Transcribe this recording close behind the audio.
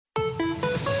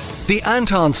The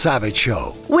Anton Savage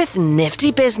Show with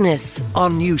Nifty Business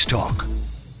on News Talk.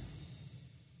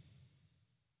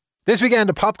 This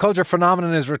weekend, a pop culture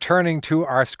phenomenon is returning to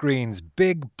our screens,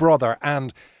 Big Brother,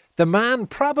 and the man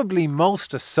probably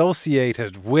most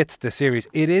associated with the series,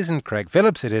 it isn't Craig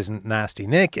Phillips, it isn't Nasty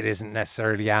Nick, it isn't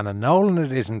necessarily Anna Nolan,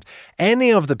 it isn't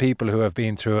any of the people who have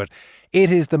been through it.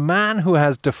 It is the man who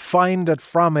has defined it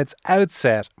from its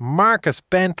outset, Marcus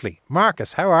Bentley.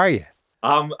 Marcus, how are you?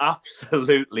 I'm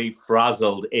absolutely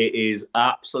frazzled. It is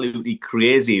absolutely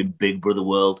crazy in Big Brother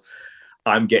world.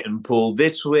 I'm getting pulled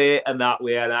this way and that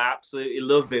way, and I absolutely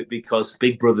love it because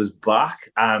Big Brother's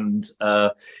back, and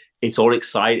it's all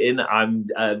exciting. I'm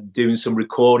doing some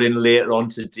recording later on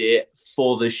today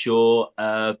for the show.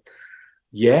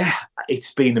 Yeah,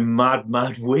 it's been a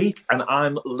mad week, and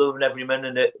I'm loving every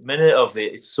minute of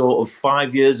it. It's sort of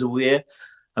 5 years away,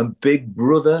 and Big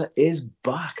Brother is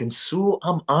back, and so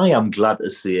am I. I'm glad to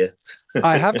see it.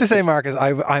 I have to say, Marcus,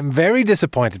 I'm very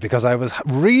disappointed because I was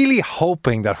really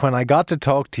hoping that when I got to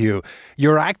talk to you,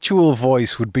 your actual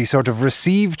voice would be sort of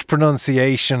received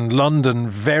pronunciation, London,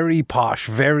 very posh,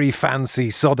 very fancy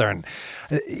Southern.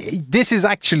 This is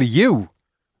actually you.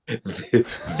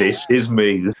 This is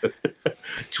me.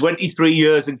 23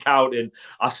 years and counting.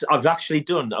 I've actually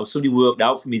done, somebody worked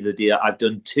out for me the day, I've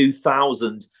done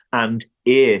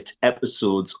 2008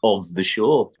 episodes of the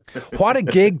show. What a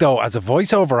gig, though, as a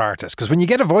voiceover artist. Because when you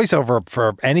get a voiceover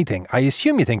for anything, I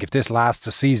assume you think if this lasts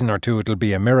a season or two, it'll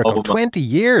be a miracle. 20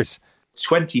 years.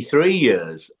 23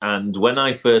 years. And when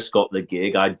I first got the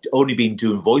gig, I'd only been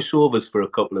doing voiceovers for a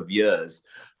couple of years.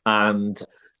 And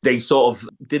they sort of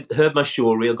heard my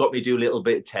show reel, got me to do a little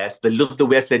bit of test. They loved the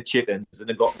way I said chickens,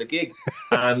 and I got the gig.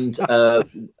 And a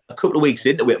couple of weeks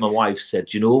into it, my wife said,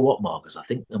 "Do you know what, Marcus? I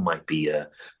think there might be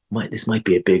this might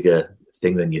be a bigger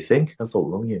thing than you think." I thought,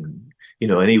 well, and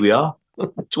here we are,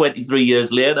 23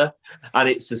 years later, and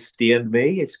it sustained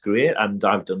me. It's great, and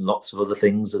I've done lots of other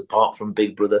things apart from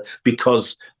Big Brother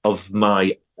because of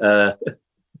my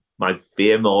my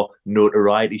fame or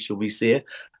notoriety, shall we say.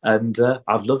 And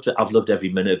I've loved it. I've loved every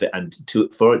minute of it. And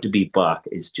for it to be back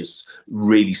is just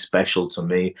really special to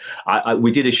me.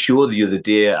 We did a show the other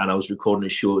day, and I was recording a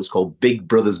show. It was called Big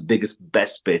Brother's Biggest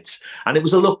Best Bits. And it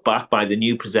was a look back by the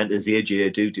new presenters,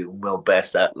 AJ Adudu and Will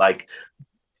Best, at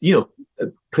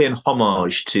paying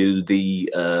homage to the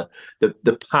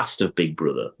past of Big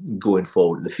Brother going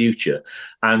forward in the future.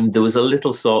 And there was a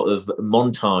little sort of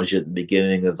montage at the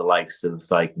beginning of the likes of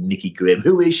like Nikki Graham,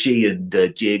 who is she, and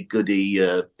Jade Goody,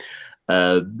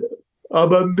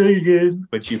 I'm a million,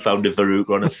 when she found a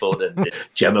verruca on her foot, and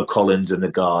Gemma Collins in the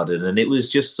garden. And it was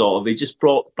just it just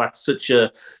brought back such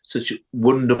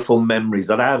wonderful memories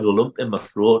that I had a lump in my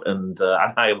throat, and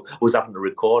I was having to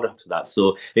record after that.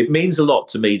 So it means a lot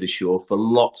to me, the show, for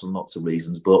lots and lots of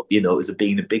reasons. But, it's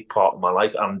been a big part of my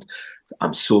life, and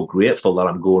I'm so grateful that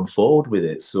I'm going forward with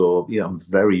it. So, I'm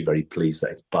very, very pleased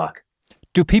that it's back.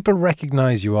 Do people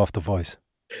recognise you off the voice?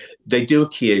 They do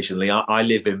occasionally. I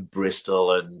live in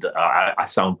Bristol, and I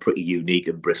sound pretty unique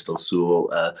in Bristol. So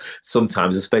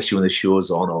sometimes, especially when the show's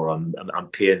on, or I'm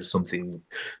paying something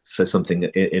for something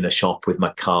in a shop with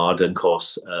my card, and of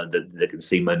course they can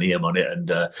see my name on it,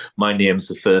 and my name's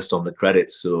the first on the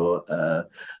credits. So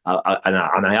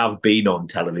I have been on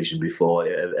television before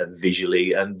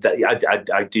visually, and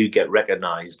I do get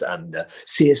recognised and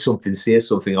say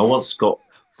something. I once got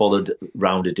followed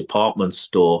round a department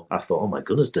store. I thought, oh my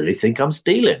goodness, do they think I'm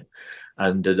stealing?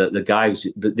 And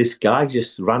this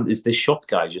shop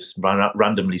guy just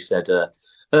randomly said,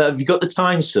 have you got the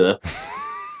time, sir?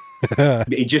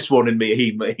 He just wanted me to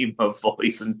hear my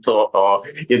voice and thought, oh,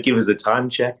 he'll give us a time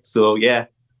check. So yeah.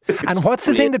 And what's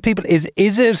the thing that people, is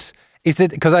it,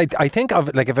 because I think of,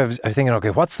 like, if I was thinking,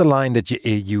 okay, what's the line that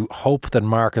you hope that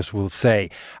Marcus will say?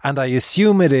 And I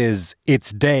assume it's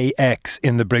day X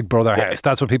in the Big Brother house.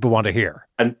 That's what people want to hear.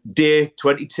 And day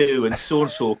 22 and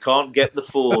so can't get the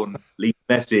phone, leave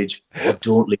a message, or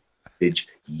don't leave a message,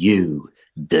 you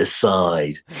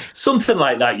decide. Something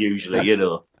like that usually,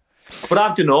 But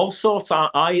I've done all sorts.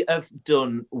 I have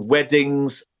done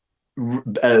weddings,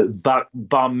 bar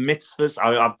mitzvahs.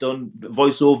 I've done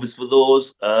voiceovers for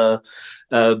those.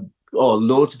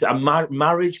 Loads of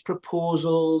marriage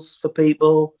proposals for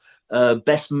people.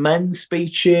 Best men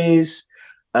speeches.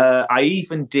 I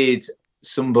even did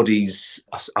somebody's.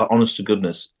 Honest to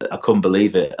goodness, I couldn't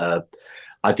believe it. I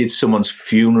did someone's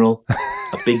funeral.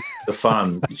 A big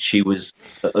fan. She was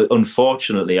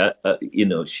unfortunately,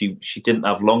 she didn't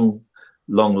have long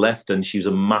long left, and she was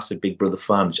a massive Big Brother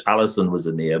fan. Alison was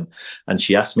her name, and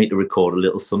she asked me to record a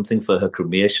little something for her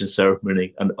cremation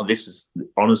ceremony. And this is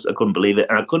honest, I couldn't believe it,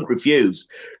 and I couldn't refuse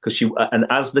because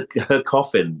as her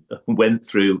coffin went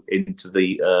through into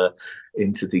the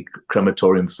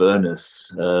crematorium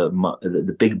furnace,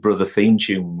 the Big Brother theme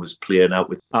tune was playing out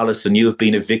with Alison. You have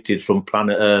been evicted from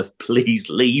planet Earth. Please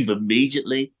leave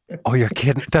immediately. Oh, you're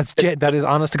kidding. That is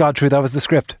honest to God true. That was the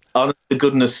script. Honest to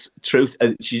goodness truth.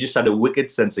 She just had a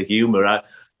wicked sense of humour.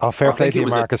 Fair play to you,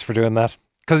 Marcus, for doing that.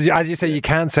 Because as you say, you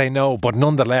can't say no, but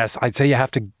nonetheless, I'd say you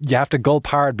have to gulp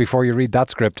hard before you read that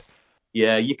script.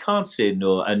 Yeah, you can't say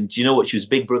no. And do you know what? She was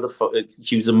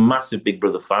she was a massive Big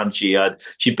Brother fan.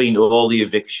 She'd been to all the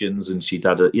evictions, and she'd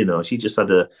had a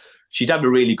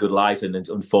really good life. And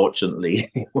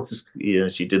unfortunately, it was,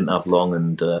 she didn't have long,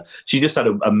 and she just had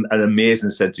an amazing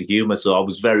sense of humour. So I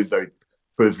was very, very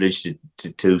privileged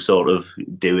to sort of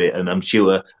do it. And I'm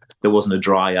sure there wasn't a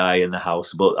dry eye in the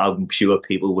house, but I'm sure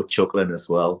people were chuckling as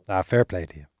well. Fair play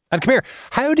to you. And come here,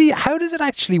 how does it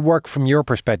actually work from your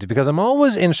perspective? Because I'm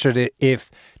always interested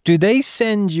do they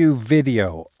send you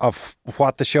video of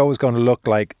what the show is going to look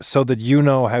like so that you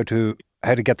know how to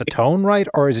get the tone right,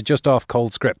 or is it just off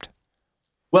cold script?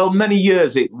 Well, many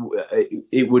years it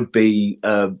would be,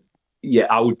 I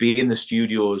would be in the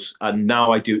studios, and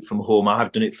now I do it from home. I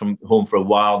have done it from home for a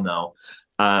while now.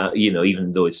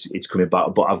 Even though it's coming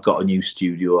back, but I've got a new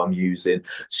studio I'm using.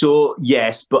 So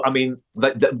yes, but I mean,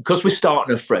 because we're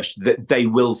starting afresh, they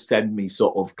will send me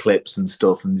sort of clips and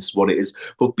stuff, and this is what it is.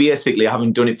 But basically, I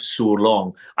haven't done it for so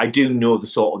long, I do know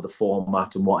the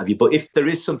format and what have you. But if there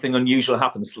is something unusual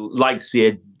happens, like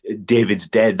say David's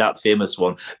Dead, that famous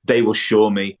one, they will show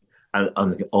me.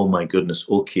 And oh my goodness,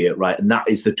 okay, right, and that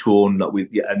is the tone that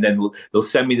and then they'll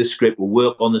send me the script. We'll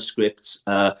work on the scripts.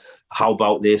 How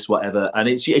about this, whatever, and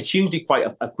it's usually quite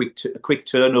a quick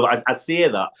turnover. I say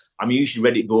that I'm usually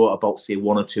ready to go at about say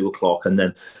 1 or 2 o'clock, and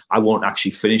then I won't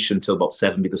actually finish until about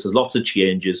 7 because there's lots of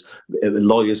changes.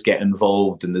 Lawyers get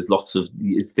involved, and there's lots of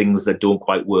things that don't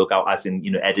quite work out, as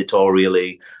in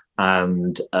editorially.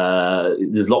 And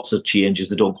there's lots of changes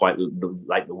that don't quite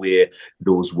like the way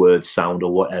those words sound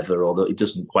or whatever, or it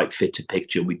doesn't quite fit a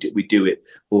picture. We do it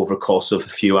over a course of a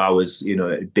few hours,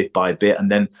 bit by bit,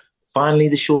 and then finally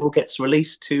the show gets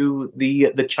released to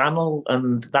the channel,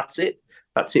 and that's it.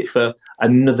 That's it for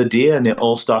another day, and it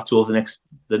all starts over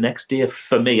the next day.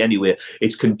 For me, anyway,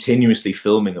 it's continuously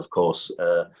filming, of course,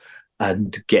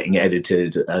 and getting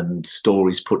edited and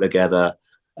stories put together.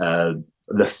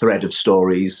 The thread of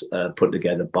stories put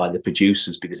together by the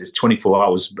producers, because it's 24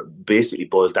 hours basically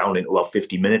boiled down into about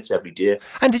 50 minutes every day.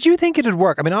 And did you think it'd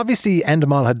work? I mean, obviously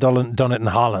Endemol had done it in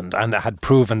Holland and had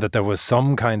proven that there was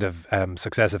some kind of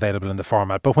success available in the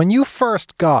format. But when you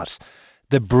first got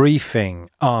the briefing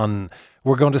on,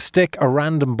 we're going to stick a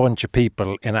random bunch of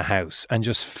people in a house and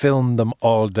just film them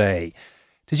all day,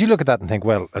 did you look at that and think,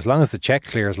 well, as long as the check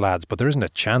clears, lads, but there isn't a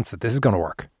chance that this is going to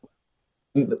work?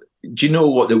 Do you know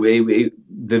what?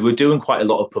 They were doing quite a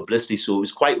lot of publicity, so it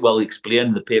was quite well explained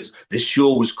in the papers. This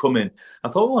show was coming. I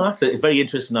thought, well, that's a very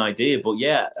interesting idea. But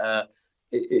yeah,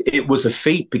 it was a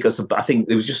feat, because I think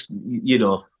it was just,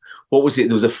 what was it?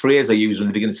 There was a phrase I used in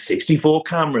the beginning: 64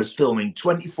 cameras filming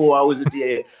 24 hours a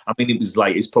day. I mean,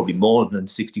 it's probably more than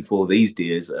 64 these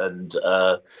days, and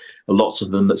lots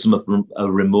of them, some of them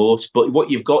are remote. But what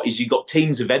you've got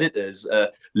teams of editors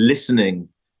listening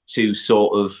to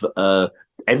sort of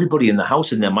everybody in the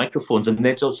house in their microphones, and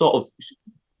they're sort of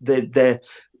they're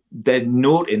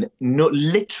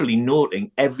literally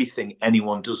noting everything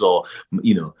anyone does, or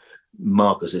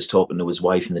Marcus is talking to his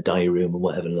wife in the diary room or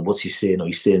whatever, and what's he saying? Oh,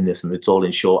 he's saying this, and it's all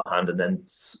in shorthand, and then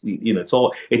it's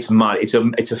mad.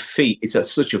 It's a feat.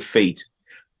 It's such a feat.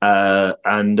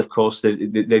 And of course they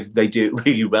do it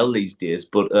really well these days.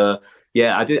 But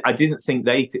I didn't think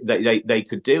they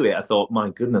could do it. I thought, my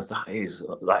goodness, that is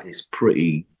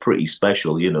pretty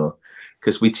special,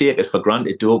 because we take it for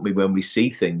granted, don't we, when we see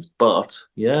things? But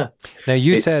yeah. Now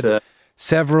you said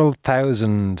several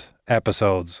thousand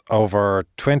episodes over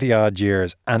 20 odd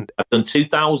years, and I've done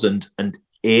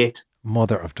 2008.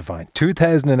 Mother of Divine,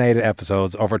 2008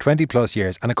 episodes over 20 plus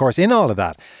years, and of course in all of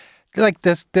that, like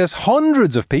there's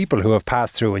hundreds of people who have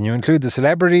passed through, when you include the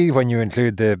celebrity, when you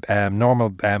include the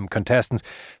normal contestants.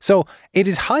 So it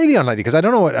is highly unlikely, because I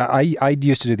don't know what, I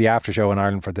used to do the after show in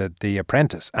Ireland for the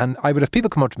Apprentice, and I would have people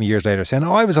come up to me years later saying,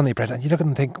 oh, I was on the Apprentice, and you look at them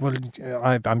and think, well,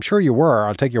 I'm sure you were,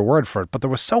 I'll take your word for it, but there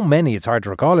were so many, it's hard to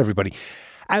recall everybody.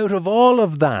 Out of all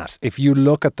of that, if you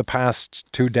look at the past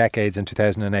 2 decades and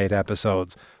 2008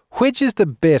 episodes, which is the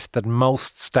bit that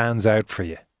most stands out for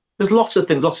you? there's lots of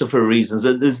things, lots of reasons.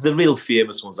 There's the real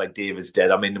famous ones like David's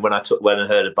Dead. I mean, when I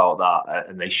heard about that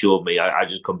and they showed me, I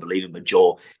just couldn't believe it. My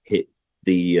jaw hit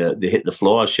the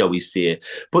floor, shall we say.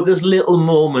 But there's little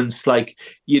moments like,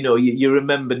 you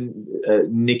remember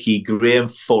Nikki Graham,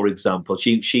 for example.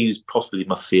 She's possibly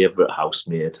my favourite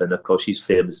housemate, and of course she's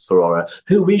famous for her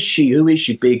who is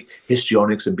she big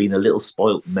histrionics and being a little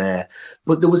spoilt mare.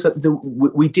 But there was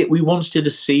we once did a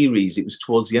series. It was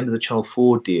towards the end of the Channel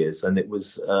 4 days, and it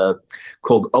was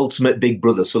called Ultimate Big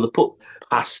Brother. So they put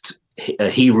past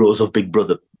heroes of Big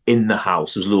Brother in the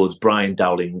house. There's loads. Brian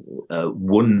Dowling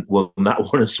won that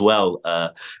one as well.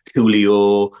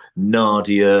 Coolio,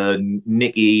 Nadia,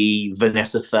 Nikki,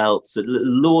 Vanessa Feltz,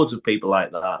 loads of people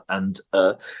like that. And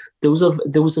there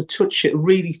was a touch,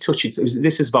 really touching.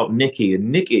 This is about Nikki,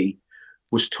 and Nikki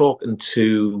was talking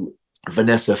to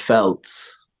Vanessa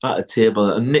Feltz at a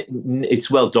table, and it's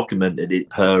well documented,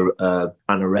 her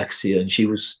anorexia, and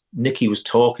Nikki was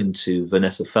talking to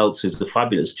Vanessa Feltz, who's a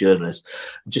fabulous journalist.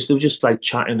 They were just like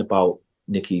chatting about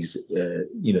Nikki's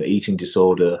eating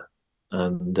disorder,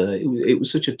 and it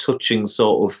was such a touching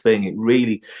sort of thing. It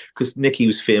really, because Nikki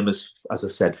was famous, as I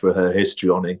said, for her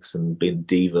histrionics and being a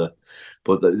diva,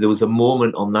 but there was a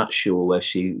moment on that show where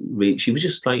she was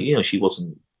just like, she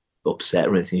wasn't upset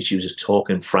or anything. She was just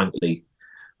talking frankly,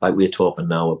 like we're talking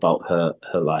now, about her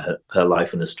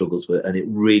life and her struggles with it, and it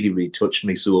really, really touched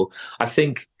me. So I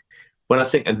think when I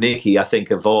think of Nikki, I think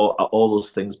of all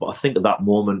those things, but I think of that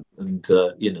moment, and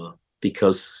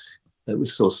because it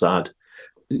was so sad,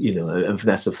 and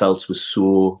Vanessa Feltz was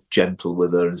so gentle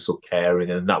with her and so caring,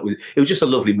 and it was just a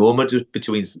lovely moment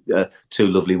between two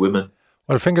lovely women.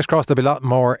 Well, fingers crossed there'll be a lot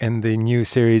more in the new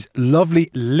series.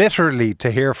 Lovely, literally, to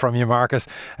hear from you, Marcus.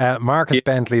 Marcus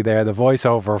Bentley there, the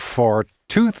voiceover for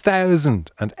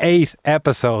 2008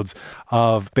 episodes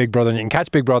of Big Brother. And you can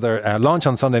catch Big Brother launch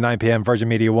on Sunday 9pm, Virgin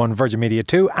Media 1, Virgin Media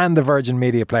 2 and the Virgin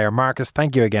Media Player. Marcus,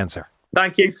 thank you again, sir.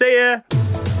 Thank you. See ya.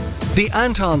 The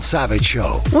Anton Savage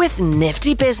Show. With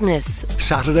Nifty Business.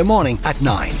 Saturday morning at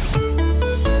 9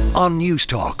 on News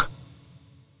Talk.